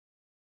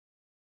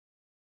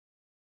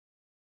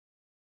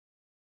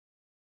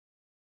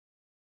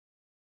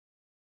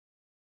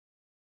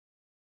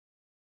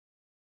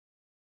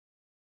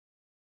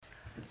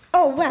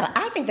Oh, well,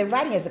 I think that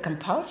writing is a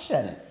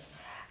compulsion.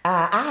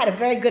 I had a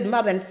very good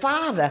mother and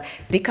father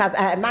because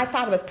my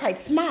father was quite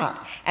smart.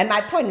 And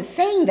my point in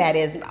saying that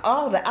is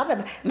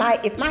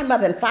if my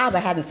mother and father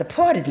hadn't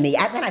supported me,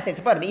 when I say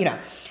supported me,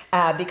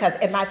 because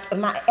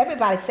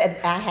everybody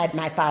said I had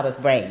my father's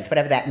brains,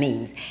 whatever that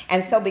means.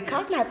 And so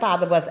because my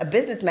father was a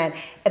businessman,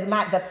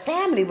 the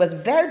family was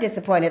very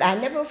disappointed. I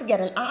never will forget,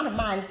 an aunt of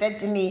mine said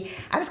to me,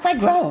 I was quite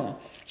grown.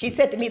 She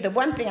said to me, the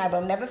one thing I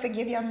will never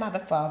forgive your mother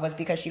for was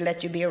because she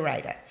let you be a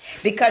writer.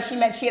 Because she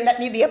meant she let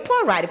me be a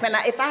poor writer.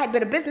 If I had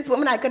been a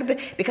businesswoman, I could have been,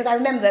 because I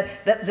remember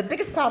the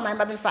biggest quarrel my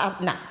mother and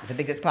father, not the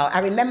biggest quarrel, I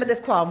remember this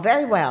quarrel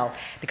very well,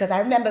 because I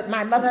remember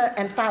my mother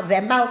and father,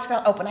 their mouths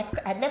fell open. I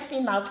had never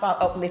seen mouths fall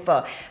open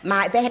before.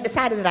 They had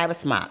decided that I was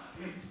smart.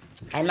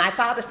 And my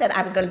father said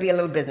I was going to be a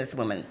little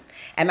businesswoman.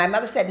 And my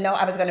mother said, no,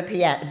 I was going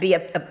to be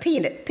a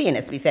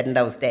pianist, we said in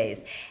those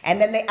days.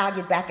 And then they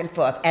argued back and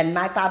forth. And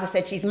my father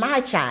said, she's my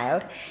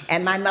child.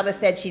 And my mother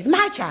said, she's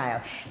my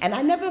child. And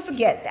I never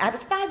forget, I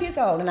was 5 years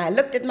old, and I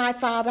looked at my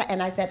father,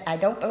 and I said, I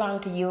don't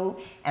belong to you.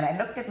 And I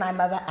looked at my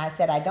mother, I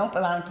said, I don't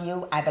belong to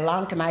you, I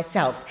belong to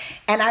myself.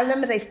 And I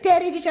remember they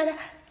stared at each other,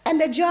 and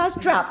their jaws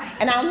dropped.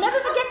 And I'll never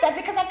forget that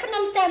because I couldn't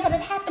understand what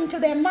had happened to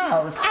their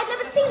mouths. I'd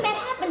never seen that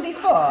happen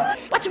before.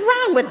 What's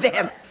wrong with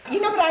them? You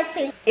know what I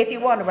think? If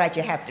you want to write,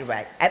 you have to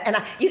write.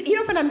 You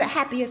know when I'm the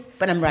happiest?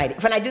 When I'm writing,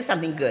 when I do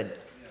something good.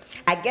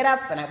 I get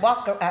up and I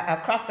walk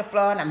across the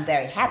floor and I'm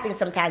very happy, and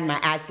sometimes my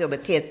eyes fill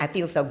with tears. I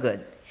feel so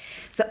good.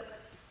 So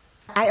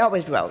I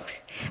always wrote.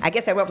 I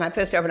guess I wrote my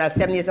first story when I was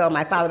 7 years old.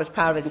 My father was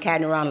proud of it and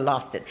carried it around and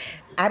lost it.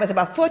 I was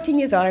about 14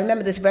 years old. I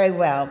remember this very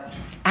well.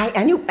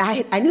 I knew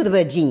the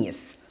word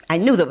genius. I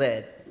knew the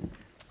word.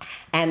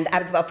 And I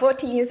was about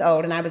 14 years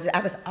old, and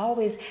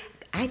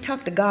I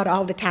talked to God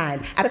all the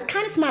time. I was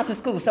kind of smart in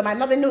school, so my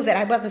mother knew that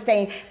I wasn't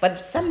saying, but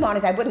some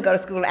mornings I wouldn't go to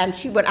school, and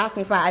she would ask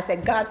me why. I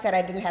said, God said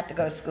I didn't have to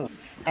go to school.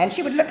 And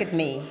she would look at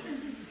me.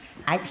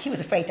 She was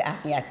afraid to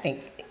ask me, I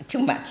think, too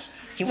much.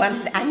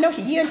 I know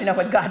she yearned to know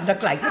what God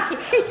looked like, but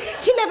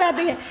she never had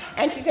to.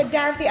 And she said,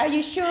 Dorothy, are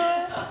you sure?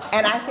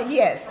 And I said,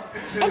 yes.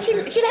 And she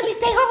let me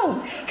stay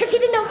home, because she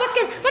didn't know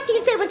what can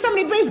you say when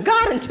somebody brings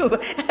God into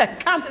a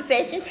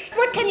conversation.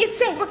 What can you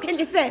say? What can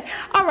you say?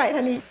 All right,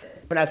 honey.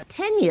 When I was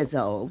 10 years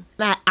old,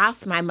 I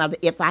asked my mother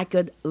if I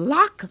could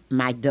lock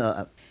my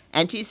door.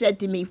 And she said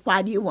to me,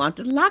 why do you want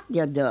to lock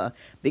your door?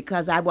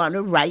 Because I want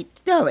to write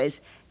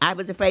stories. I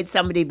was afraid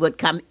somebody would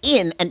come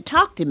in and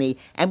talk to me.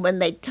 And when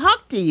they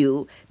talk to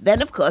you,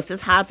 then, of course,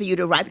 it's hard for you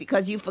to write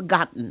because you've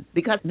forgotten.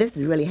 Because this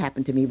has really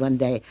happened to me one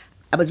day.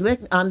 I was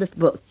working on this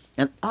book,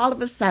 and all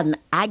of a sudden,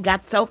 I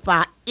got so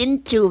far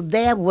into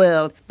their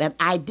world that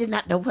I did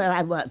not know where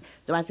I was.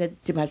 So I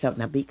said to myself,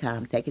 now be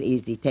calm, take it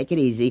easy, take it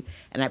easy.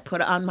 And I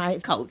put on my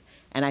coat,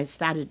 and I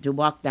started to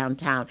walk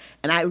downtown.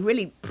 And I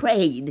really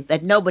prayed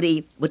that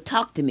nobody would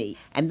talk to me.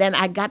 And then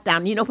I got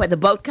down, you know where the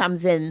boat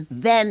comes in?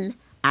 Then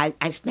I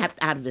snapped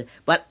out of it.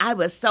 But I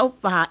was so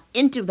far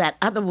into that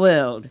other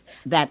world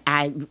that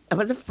I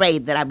was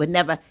afraid that I would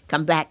never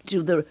come back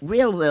to the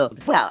real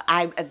world. Well,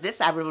 this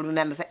I will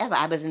remember forever.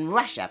 I was in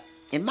Russia,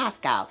 in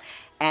Moscow.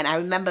 And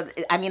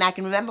I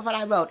can remember what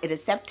I wrote. It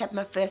is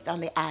September 1st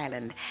on the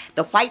island.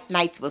 The white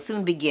nights will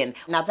soon begin.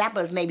 Now that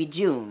was maybe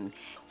June,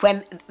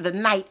 when the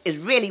night is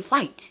really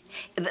white.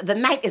 The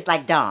night is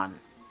like dawn.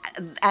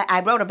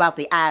 I wrote about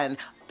the island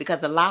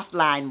because the last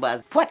line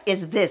was, what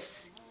is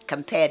this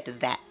compared to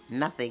that?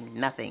 Nothing,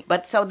 nothing.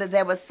 But so that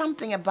there was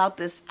something about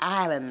this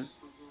island.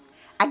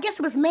 I guess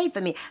it was made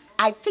for me.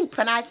 I think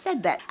when I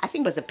said that, I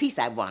think it was the peace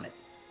I wanted.